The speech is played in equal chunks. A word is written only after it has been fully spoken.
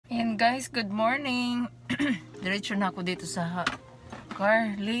Guys, good morning. Diretso na ako dito sa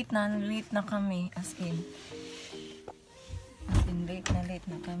car. Late na kami. As in late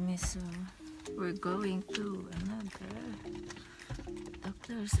na kami. So, we're going to another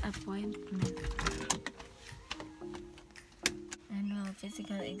doctor's appointment. Annual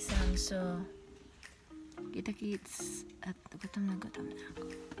physical exam. So, kita-kits. At gutom na ako.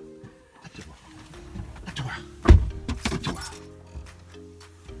 Attribution.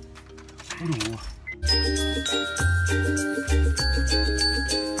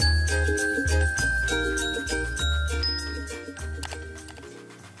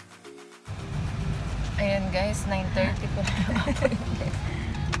 Ayan guys, 9:30 pa lang.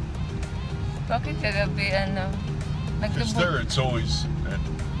 Bakit kagabi Because there it's always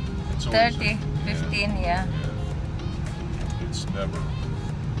 30, 15, yeah. It's never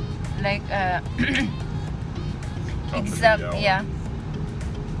like top exact, of the hour. yeah.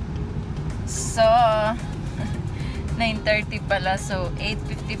 So 9:30 pala, so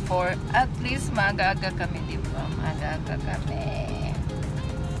 8:54. At least maaga-aga kami, di ba? Maaga-aga kami.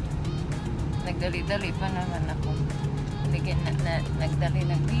 Nagdali-dali pa naman ako. Nagdali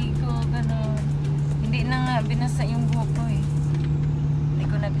ng bigo, gano'n. Hindi na nga binasa yung buhok ko eh. Hindi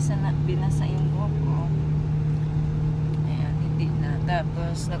ko na binasa yung buhok ko. Ayan, hindi na.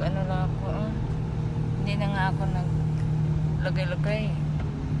 Tapos nag-ano na ako, hindi na nga ako naglagay-lagay.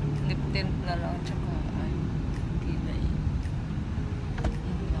 Lip tint na lang, tsaka ay, kilay.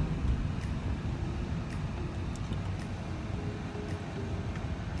 Yun lang.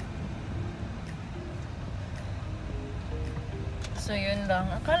 So yun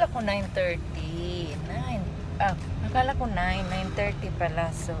lang. Akala ko 9:30. Akala ko 9:30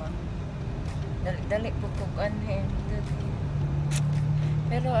 pala. So dali-dali pupugan here.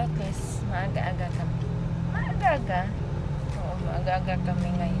 Pero at least maaga-aga kami. Maaga-aga. Oo, maaga-aga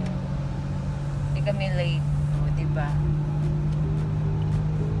kami ngayon. Hindi kami late. O, diba?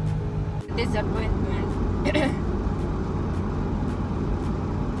 Disappointment.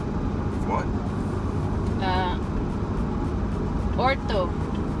 What? Ortho.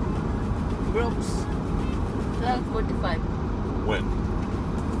 Brooks. 12:45. When?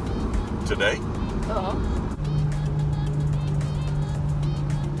 Today? Oo.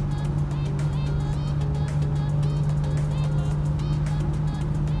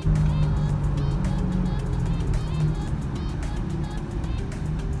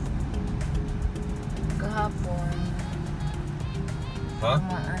 Kahapon. Huh?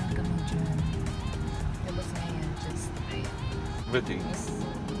 Kumaan kami dyan. Tapos ngayon, just Smitty.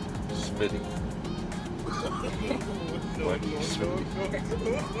 Smitty. Why do you Smitty?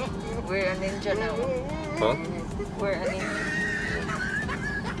 We're a ninja now. Huh? We're a ninja.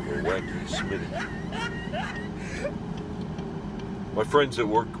 Or wacky Smitty. My friends at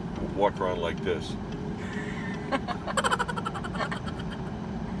work walk around like this.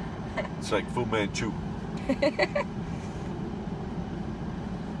 It's like Fu Manchu.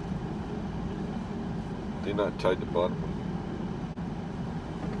 They're not tied to the bottom.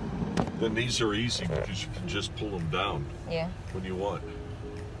 Then these are easy because you can just pull them down Yeah. when you want.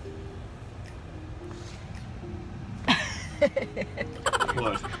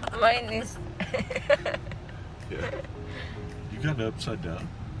 What? Mine is... Yeah. You got it upside down?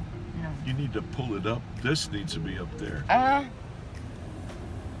 No. You need to pull it up. This needs to be up there.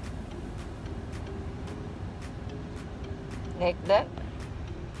 Like that?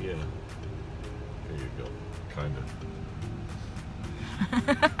 Yeah. There you go. Kind of.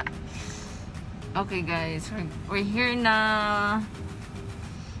 Okay guys, we're here na.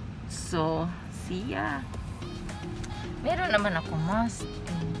 So, see ya. Meron naman ako mask.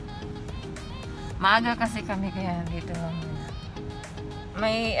 Maaga kasi kami kaya dito lang muna.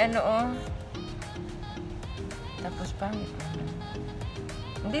 May tapos pangit naman.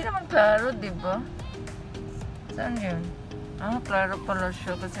 Hindi naman klaro, di ba? Saan yun? Klaro pala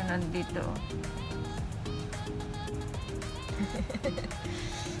siya kasi nandito.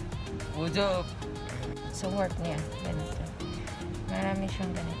 Udop. Sa work niya, ganito. Marami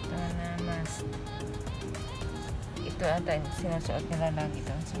siyang ganito na mask. Ito ata sinusuot nila lagi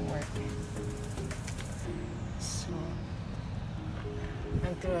doon sa work. So,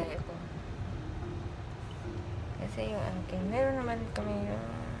 nag-try ako. Kasi yung akin, meron naman kami yung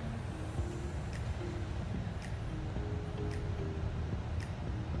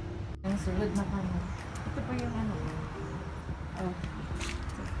ang sulod na kami. Ito pa yung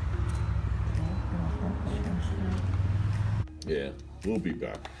Yeah, we'll be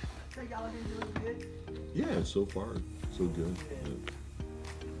back. So y'all been doing good? Yeah, so far, so good. Yeah.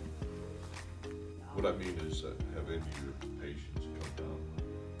 What I mean is, have any of your patients come down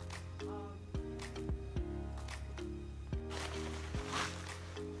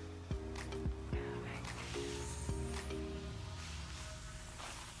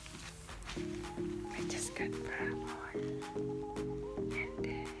good for all. And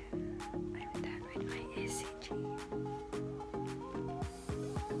then I'm done with my ECG.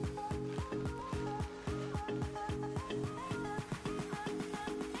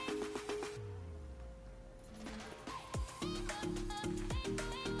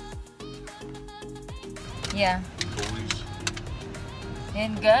 Yeah. Police.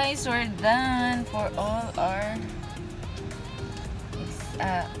 And guys, we're done for all our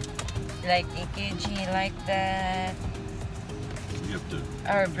like EKG, like that. You have to.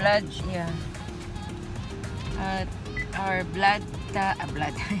 Our blood, yeah. Our blood,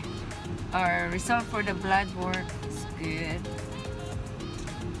 our result for the blood work is good.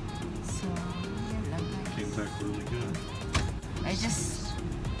 So, yun lang guys. Came back really good.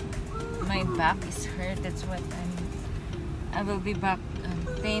 My back is hurt. That's what I will be back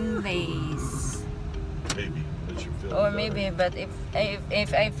 10 days. Maybe that you feel. Or better. maybe, but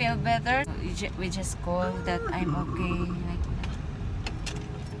if I feel better, we just call that I'm okay. Like that.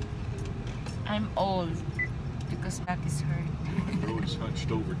 I'm old because back is hurt. You're always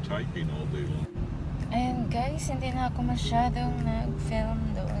hunched over typing all day long. And guys, hindi na ako masyadong nag-film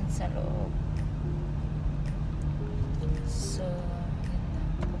doon sa loob. So, yun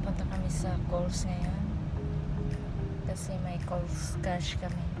na. Pupunta kami sa calls ngayon. Kasi may calls cash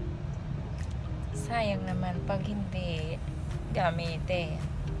kami. Sayang naman pag hindi gamitin.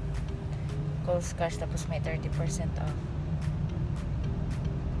 Calls cash tapos may 30% off.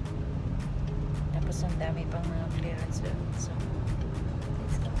 Tapos ang dami pang mga clearance doon. So,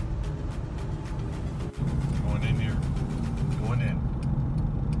 let's go. Going in here. Going in.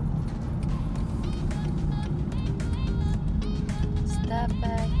 Stop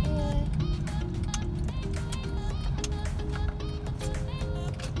by here.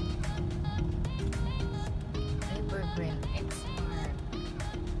 Evergreen X-Mark.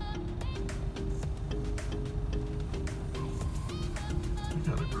 You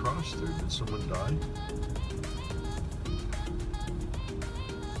got a cross there. Did someone die?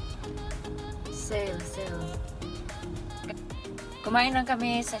 Sale. Kumain lang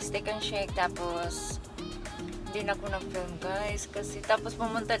kami sa steak and shake tapos hindi na ako nag-film guys kasi tapos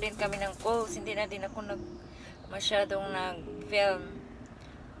pumunta din kami ng calls, hindi na din ako masyadong nag-film.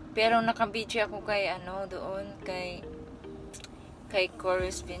 Pero naka-video ako kay doon kay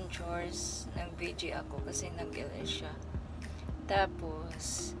Chorus Ventures, nag-video ako kasi nag-LS siya.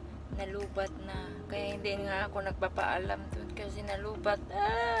 Tapos nalubat na kaya hindi nga ako nagpapaalam doon kasi nalubat.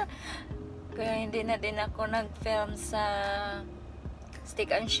 Kaya hindi na din ako nag-film sa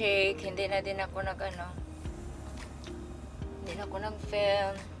Stick and Shake, hindi na din ako hindi na ako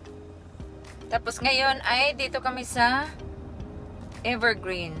nag-film. Tapos ngayon ay dito kami sa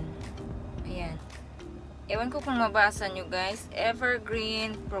Evergreen. Ayan. Ewan ko kung mabasa nyo guys.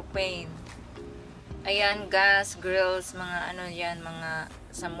 Evergreen Propane. Ayan, gas, grills, mga yan, mga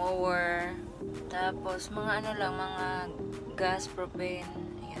sa mower. Tapos mga mga gas, propane.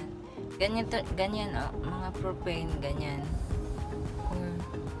 Ayan. Ganyan mga propane, ganyan. Or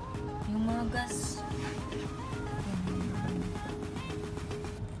yung mga gas.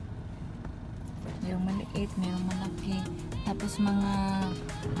 Yung maliit, mayroong malaki. Tapos mga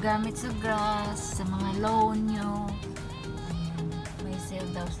gamit sa grass, sa mga lawn nyo. Ayan. May sale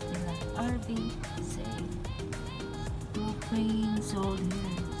daw sila. RV sale. Propane sold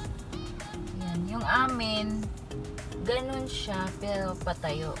here. Ayan. Yung amin, ganun siya, pero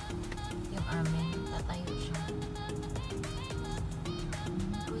patayo. Yung amin, patayo siya.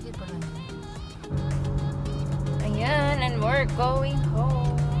 Pwede pala yun. Ayan, and we're going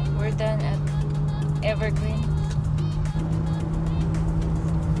home. We're done at Evergreen.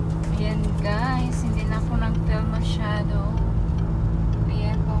 Ayan guys, hindi na ako nag-film masyado.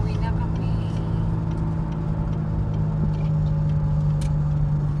 Ayan, pauwi na kami.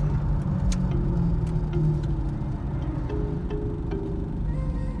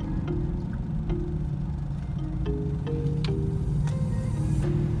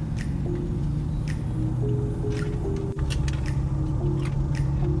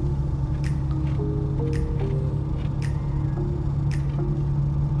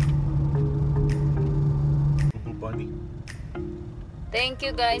 Thank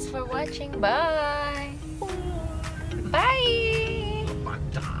you guys for watching. Bye. Bye.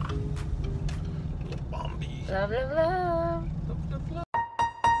 Love, love, love.